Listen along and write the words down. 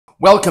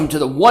Welcome to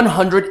the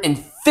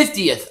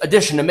 150th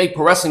edition of Make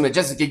Pro Wrestling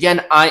Majestic.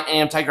 Again, I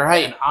am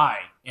Tigerhite. And I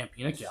am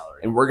Peanut Gallery.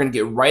 And we're going to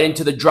get right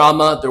into the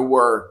drama. There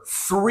were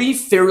three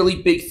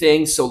fairly big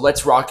things, so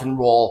let's rock and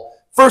roll.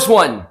 First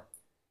one,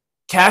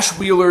 Cash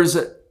Wheeler's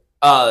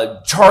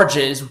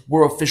charges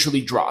were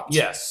officially dropped.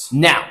 Yes.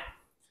 Now,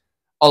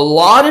 a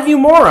lot of you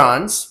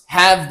morons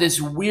have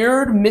this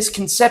weird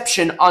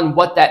misconception on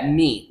what that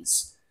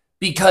means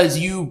because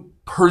you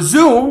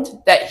presumed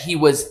that he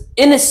was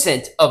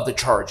innocent of the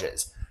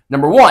charges.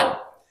 Number one,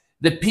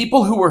 the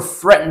people who were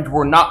threatened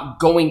were not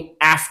going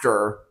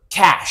after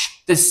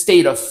Cash. The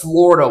state of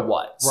Florida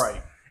was.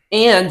 Right.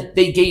 And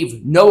they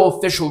gave no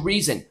official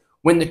reason.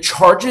 When the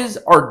charges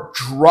are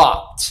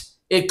dropped,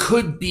 it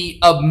could be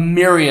a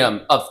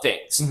myriad of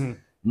things. Mm-hmm.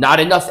 Not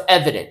enough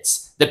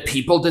evidence. The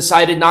people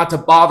decided not to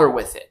bother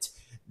with it.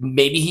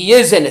 Maybe he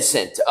is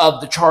innocent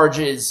of the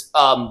charges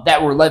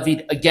that were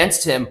levied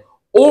against him.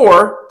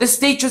 Or the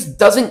state just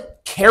doesn't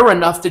care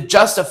enough to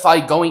justify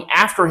going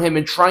after him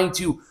and trying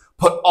to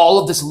put all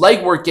of this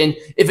legwork in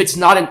if it's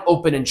not an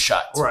open and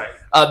shut. Right.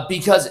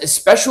 Because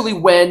especially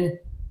when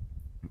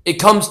it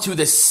comes to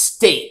the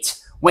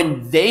state,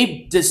 when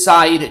they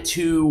decide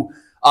to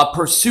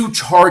pursue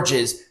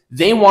charges,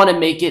 they want to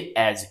make it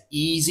as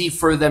easy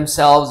for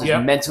themselves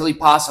as mentally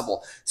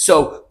possible.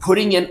 So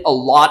putting in a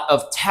lot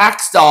of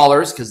tax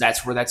dollars, because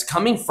that's where that's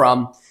coming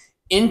from,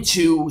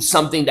 into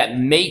something that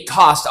may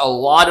cost a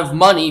lot of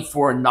money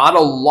for not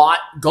a lot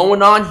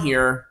going on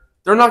here,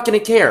 they're not going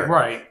to care.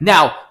 Right.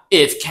 Now,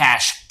 if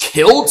Cash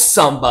killed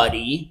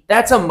somebody,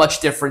 that's a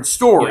much different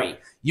story. Yeah.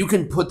 You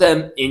can put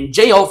them in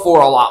jail for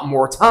a lot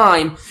more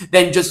time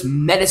than just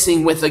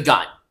menacing with a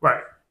gun.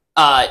 Right.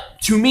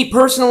 To me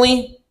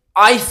personally,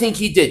 I think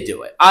he did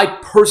do it. I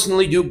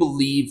personally do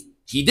believe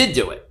he did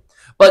do it.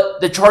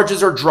 But the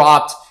charges are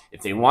dropped.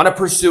 If they want to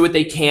pursue it,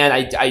 they can.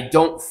 I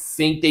don't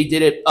think they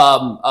did it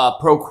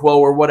pro quo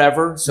or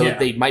whatever, so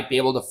they might be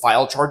able to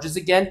file charges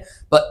again.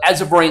 But as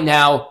of right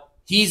now,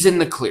 he's in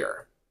the clear.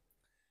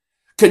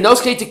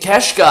 Konosuke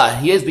Takeshita,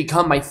 he has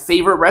become my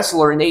favorite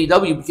wrestler in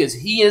AEW because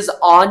he is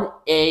on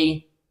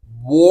a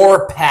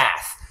war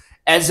path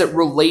as it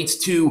relates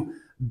to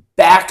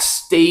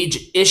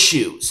backstage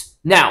issues.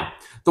 Now,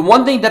 the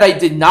one thing that I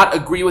did not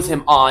agree with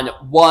him on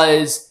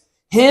was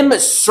him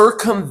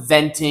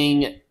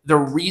circumventing the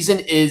reason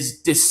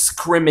is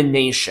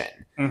discrimination.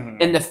 Mm-hmm.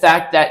 And the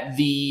fact that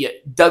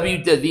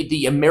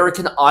the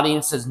American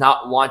audience does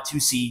not want to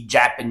see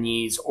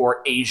Japanese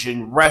or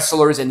Asian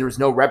wrestlers and there's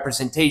no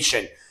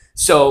representation.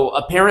 So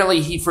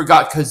apparently he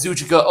forgot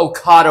Kazuchika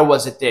Okada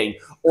was a thing,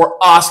 or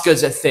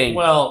Asuka's a thing,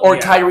 or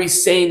Kairi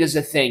Sane is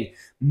a thing.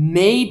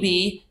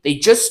 Maybe they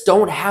just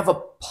don't have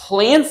a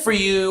plan for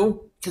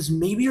you because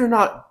maybe you're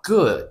not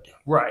good.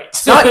 Right.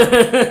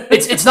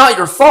 It's not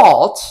your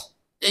fault.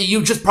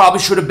 You just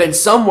probably should have been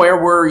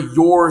somewhere where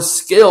your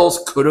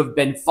skills could have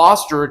been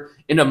fostered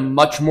in a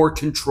much more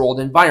controlled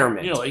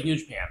environment. You know, like New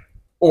Japan.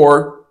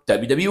 Or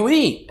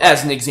WWE,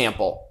 as an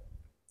example.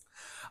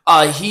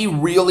 He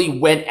really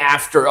went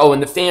after,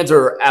 and the fans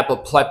are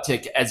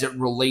apoplectic as it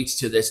relates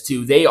to this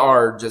too. They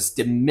are just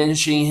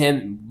diminishing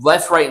him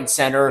left, right, and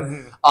center.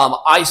 Mm-hmm.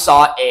 I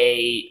saw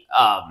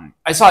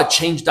a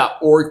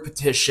change.org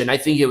petition. I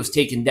think it was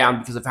taken down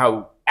because of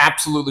how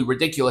absolutely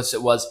ridiculous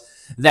it was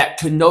that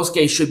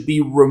Konosuke should be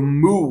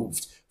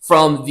removed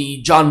from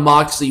the Jon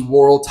Moxley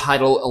World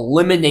Title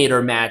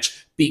Eliminator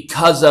match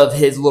because of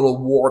his little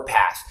war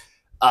path.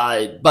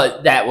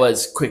 But that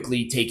was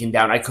quickly taken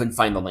down. I couldn't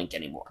find the link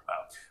anymore.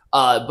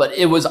 But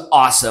it was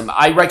awesome.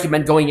 I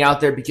recommend going out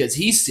there because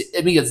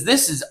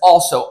this is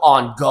also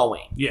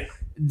ongoing. Yeah.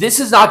 This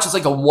is not just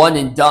like a one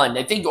and done.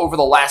 I think over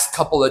the last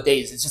couple of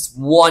days, it's just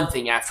one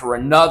thing after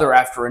another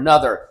after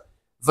another.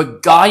 The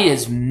guy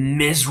is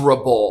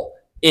miserable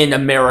in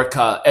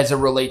America as it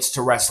relates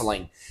to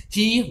wrestling.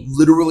 He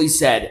literally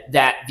said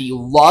that the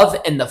love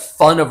and the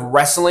fun of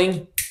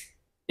wrestling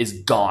is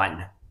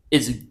gone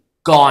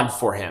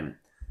for him.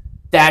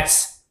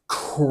 That's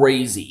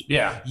crazy.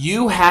 Yeah.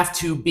 You have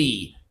to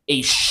be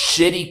a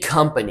shitty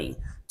company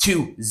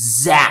to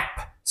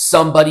zap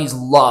somebody's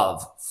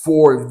love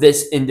for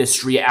this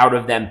industry out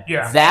of them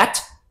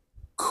that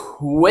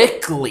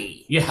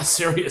quickly. Yeah,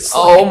 seriously.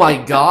 Oh my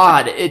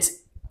God. It's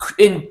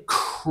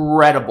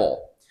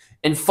incredible.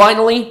 And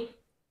finally,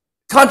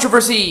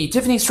 controversy.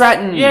 Tiffany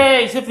Stratton.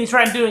 Yay, Tiffany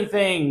Stratton doing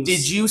things.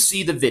 Did you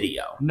see the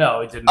video?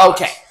 No, it did not.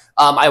 Okay.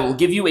 I will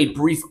give you a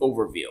brief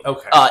overview.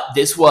 Okay.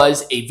 This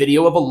was a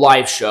video of a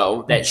live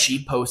show that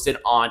she posted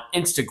on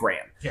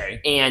Instagram. Okay.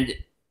 And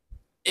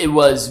it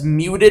was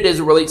muted as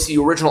it relates to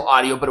the original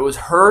audio, but it was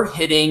her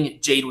hitting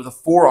Jade with a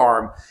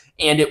forearm,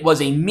 and it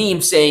was a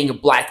meme saying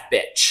black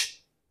bitch.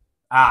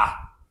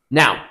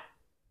 Now,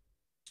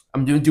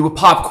 I'm going to do a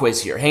pop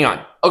quiz here. Hang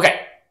on. Okay.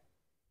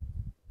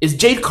 Is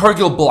Jade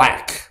Cargill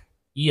black?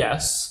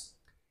 Yes.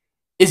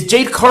 Is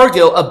Jade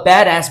Cargill a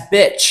badass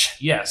bitch?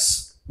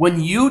 Yes.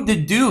 When you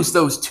deduce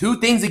those two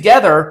things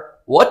together,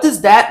 what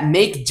does that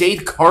make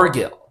Jade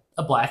Cargill?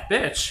 A black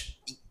bitch.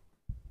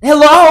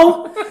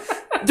 Hello?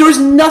 There was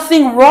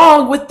nothing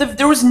wrong with the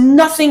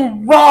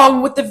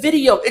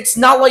video. It's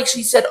not like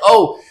she said,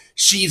 "Oh,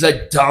 she's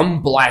a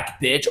dumb black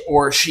bitch,"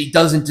 or "She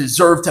doesn't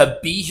deserve to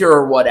be here,"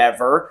 or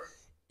whatever.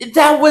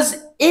 That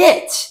was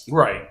it.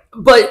 Right.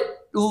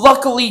 But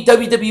luckily,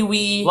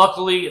 WWE.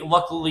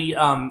 Luckily,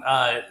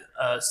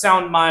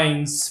 sound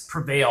minds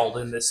prevailed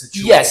in this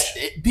situation. Yes,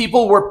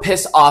 people were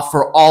pissed off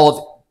for all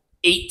of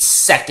 8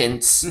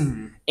 seconds,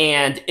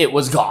 and it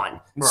was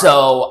gone. Right.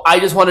 So I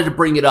just wanted to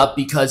bring it up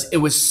because it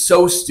was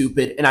so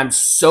stupid, and I'm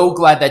so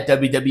glad that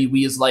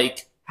WWE is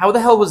like, how the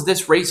hell was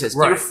this racist?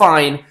 Right. You're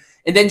fine.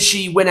 And then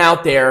she went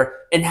out there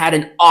and had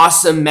an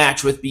awesome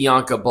match with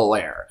Bianca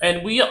Belair.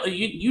 And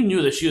you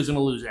knew that she was going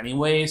to lose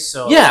anyway,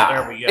 so yeah,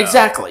 there we go.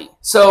 Exactly.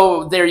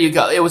 So there you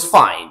go. It was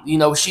fine. You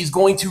know, she's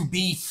going to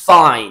be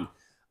fine.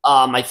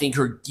 I think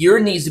her gear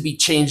needs to be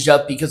changed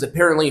up because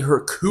apparently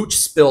her cooch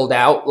spilled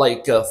out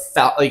like a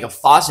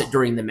faucet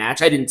during the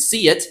match. I didn't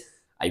see it.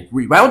 I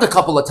rewound a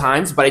couple of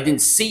times, but I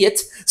didn't see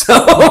it. So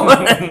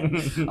I'm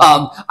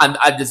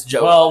just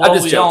joking. Well,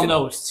 we all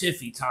know it's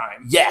Tiffy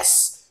time.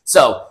 Yes.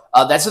 So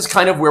that's just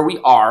kind of where we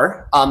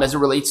are as it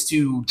relates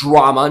to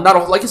drama.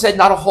 Like I said,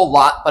 not a whole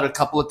lot, but a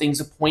couple of things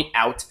to point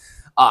out.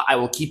 I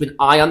will keep an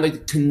eye on the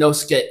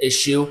Konosuke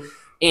issue.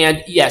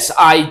 And yes,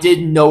 I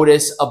did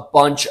notice a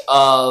bunch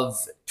of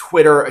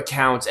Twitter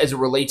accounts as it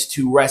relates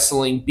to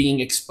wrestling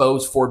being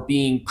exposed for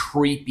being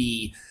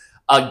creepy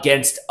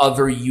against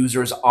other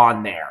users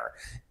on there.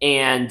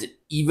 And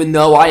even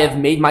though I have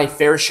made my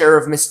fair share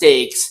of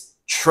mistakes,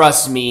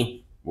 trust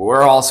me,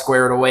 we're all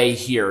squared away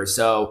here.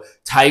 So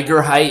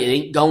Tigerhite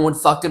ain't going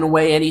fucking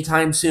away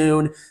anytime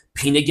soon.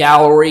 Peanut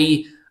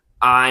Gallery,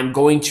 I'm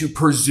going to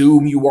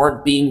presume you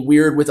aren't being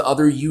weird with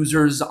other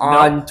users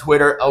on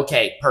Twitter.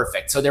 Okay,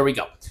 perfect. So there we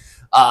go.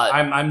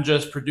 I'm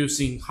just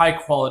producing high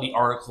quality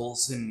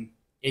articles in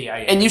AI.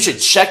 And you should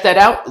check that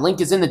out. Link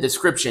is in the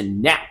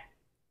description now.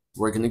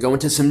 We're going to go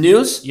into some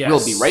news. Yes.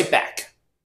 We'll be right back.